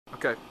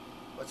Okay.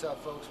 What's up,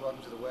 folks?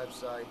 Welcome to the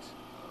website.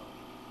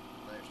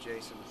 My name's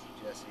Jason. This is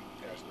Jesse.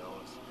 You guys know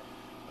us.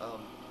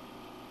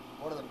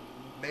 One of the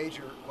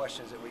major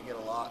questions that we get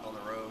a lot on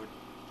the road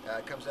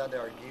comes down to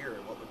our gear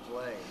and what we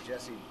play. And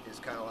Jesse is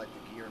kind of like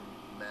the gear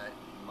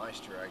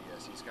meister, I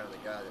guess. He's kind of the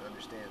guy that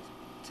understands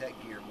tech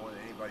gear more than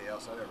anybody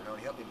else I've ever known.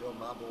 He helped me build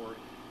my board,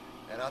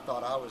 and I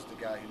thought I was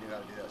the guy who knew how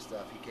to do that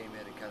stuff. He came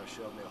in and kind of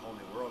showed me a whole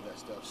new world of that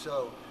stuff.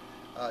 So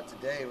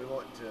today we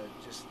want to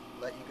just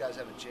let you guys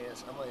have a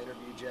chance. I'm going to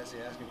interview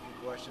Jesse, ask him a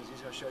few questions.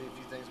 He's going to show you a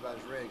few things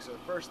about his rig. So the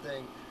first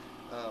thing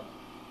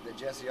that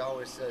Jesse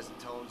always says the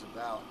tone's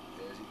about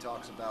is he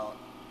talks about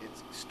it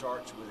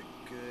starts with a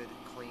good,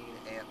 clean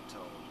amp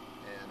tone.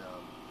 And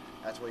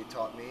that's what he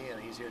taught me, and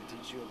he's here to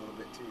teach you a little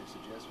bit too. So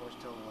Jess, why don't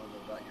you tell him a little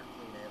bit about your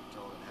clean amp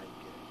tone and how you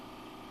get it?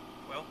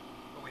 Well,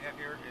 what we have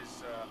here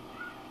is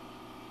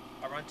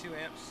I run 2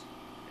 amps,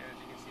 and as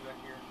you can see back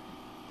here,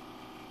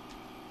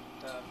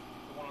 the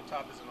one on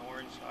top is an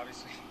orange,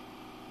 obviously,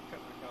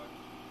 because of the color.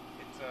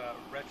 It's a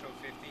Retro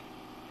 50.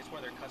 It's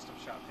one of their custom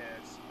shop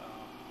heads,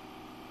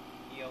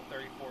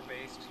 EL34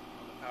 based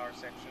on the power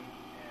section,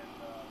 and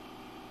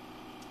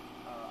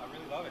I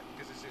really love it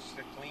because it's just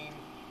a clean,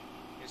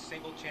 it's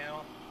single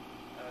channel,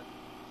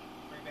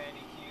 3-band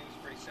EQs,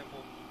 pretty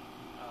simple.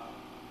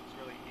 It's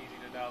really easy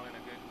to dial in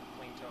a good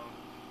clean tone.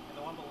 And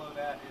the one below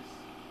that is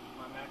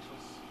my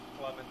matchless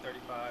Club in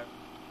 35.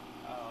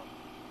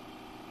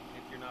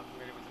 If you're not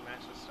familiar with the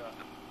matchless stuff,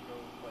 go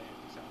play it.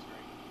 It sounds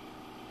great.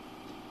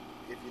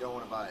 If you don't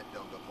want to buy it,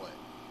 don't go play it.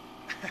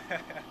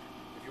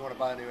 If you want to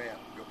buy a new amp,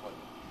 go play it.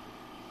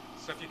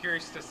 So if you're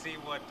curious to see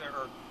what,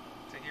 or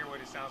to hear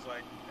what it sounds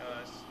like,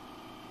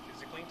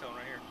 it's a clean tone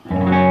right here.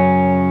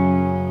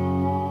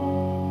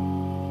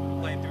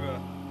 Playing through a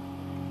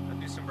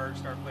Duesenberg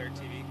Star Player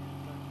TV,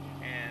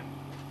 and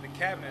the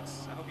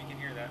cabinets, I hope you can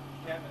hear that.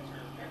 The cabinets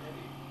are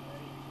actually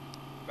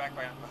back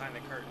behind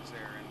the curtains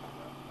there, and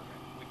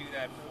we do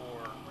that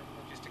for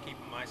just to keep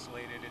them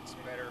isolated. It's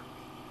better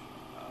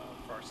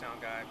for our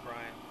sound guy,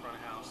 Brian, front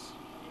of house.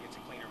 He gets a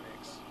cleaner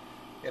mix.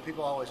 Yeah,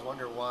 people always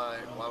wonder why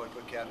we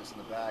put cabinets in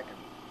the back, and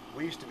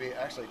we used to be,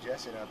 actually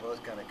Jesse and I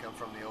both kind of come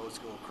from the old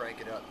school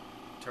crank it up,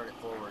 turn it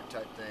forward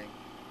type thing.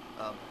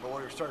 But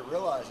what we started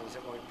realizing is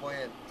that when we're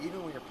playing,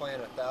 even when you're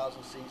playing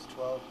 1,000 seats,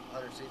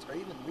 1,200 seats, or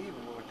even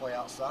when we play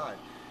outside,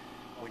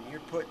 when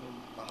you're putting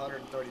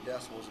 130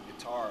 decibels of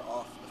guitar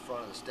off the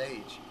front of the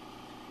stage,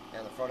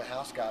 and the front of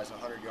house guy's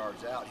 100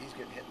 yards out, he's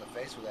getting hit in the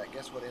face with that.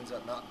 Guess what ends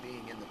up not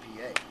being in the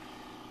PA?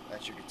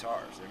 That's your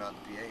guitars. They're not in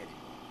the PA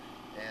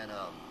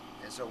anymore.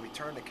 And so we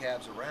turn the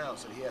cabs around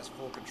so he has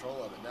full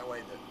control of it. And that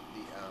way the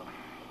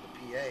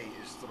PA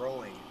is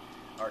throwing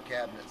our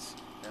cabinets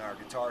and our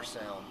guitar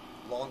sound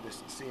long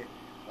distance. See,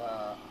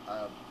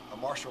 a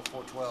Marshall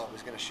 412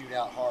 is going to shoot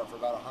out hard for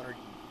about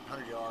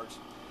 100 yards,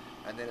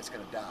 and then it's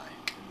going to die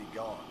and be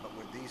gone. But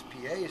with these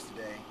PAs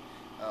today,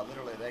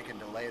 literally they can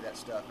delay that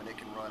stuff, and it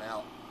can run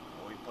out.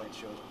 We've played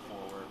shows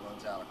before where it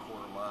runs out a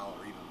quarter mile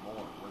or even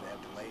more, where they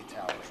have delay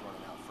towers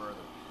running out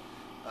further.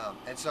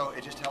 And so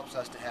it just helps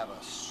us to have a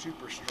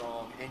super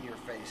strong,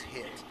 in-your-face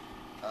hit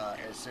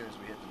as soon as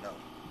we hit the note.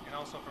 And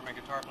also from a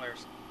guitar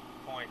player's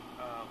point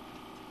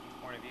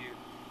of view,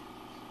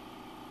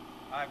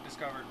 I've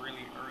discovered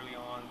really early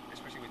on,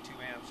 especially with 2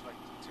 amps, like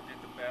to get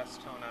the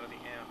best tone out of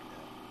the amp,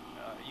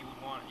 you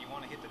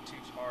want to hit the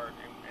tubes hard,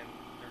 and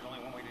there's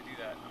only one way to do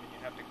that. I mean, you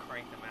have to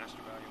crank the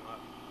master volume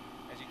up.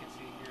 As you can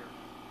see here,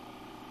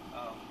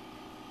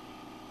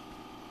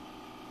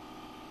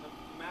 the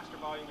master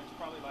volume is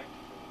probably like,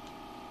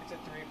 it's at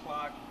 3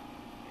 o'clock,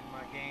 and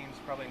my gain's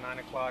probably 9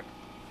 o'clock,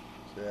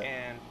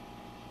 and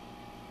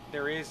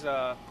there is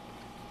I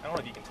don't know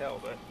if you can tell,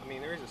 but I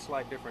mean there is a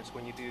slight difference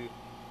when you do.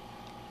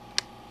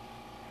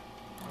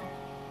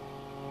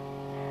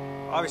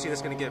 Obviously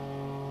that's going to get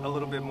a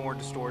little bit more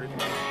distorted,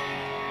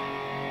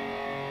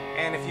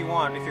 and if you're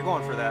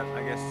going for that,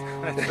 I guess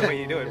that's the way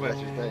you do it. That's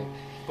your thing.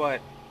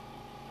 But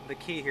the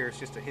key here is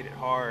just to hit it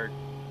hard.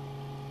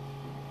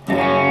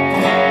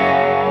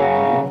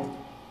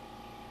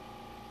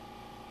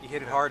 You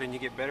hit it hard and you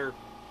get better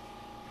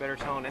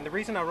tone. And the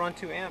reason I run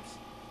 2 amps,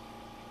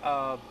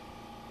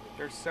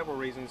 there's several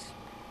reasons.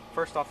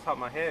 First, off the top of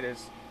my head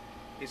is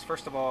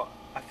first of all,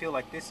 I feel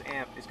like this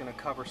amp is going to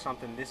cover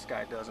something this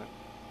guy doesn't.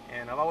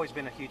 And I've always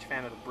been a huge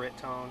fan of the Brit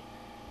tone,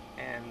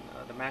 and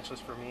the Matchless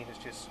for me has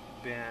just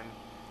been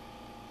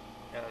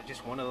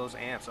just one of those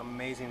amps,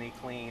 amazingly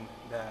clean,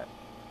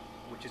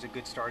 which is a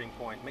good starting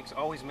point.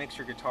 Always makes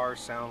your guitar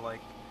sound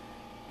like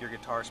your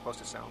guitar is supposed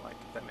to sound like,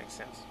 if that makes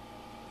sense.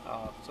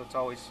 So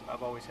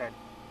I've always had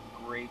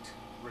great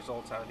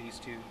results out of these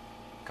 2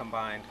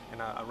 combined.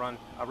 And I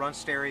run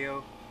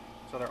stereo,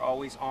 so they're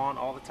always on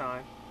all the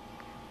time,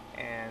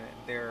 and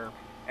they're,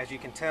 as you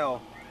can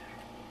tell,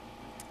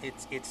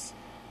 it's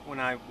when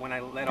I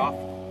let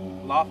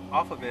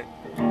off of it,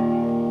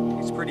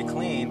 it's pretty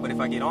clean. But if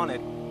I get on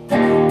it,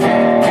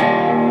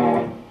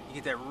 you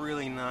get that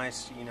really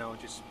nice,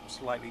 just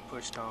slightly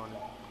push tone,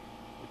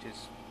 which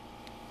is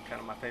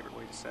kind of my favorite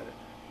way to set it.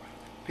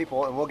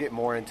 People, and we'll get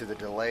more into the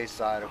delay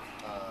side of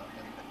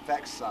and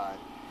effects side,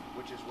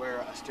 which is where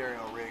a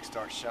stereo rig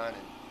starts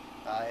shining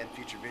in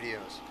future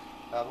videos.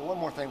 But one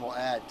more thing we'll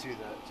add to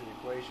the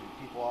equation.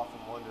 People often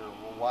wonder,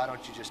 well, why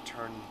don't you just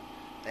turn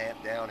the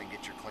amp down and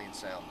get your clean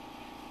sound?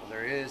 Well,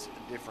 there is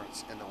a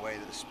difference in the way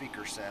that a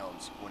speaker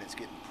sounds when it's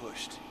getting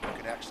pushed. You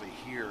can actually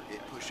hear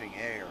it pushing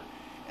air,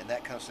 and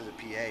that comes to the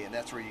PA, and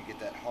that's where you get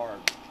that hard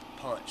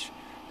punch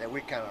that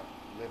we kind of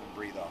live and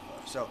breathe off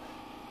of. So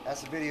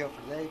that's the video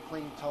for today,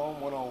 Clean Tone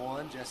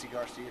 101. Jesse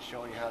Garcia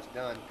showing you how it's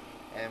done,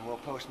 and we'll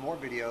post more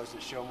videos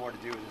that show more to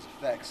do with his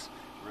effects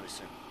really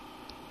soon.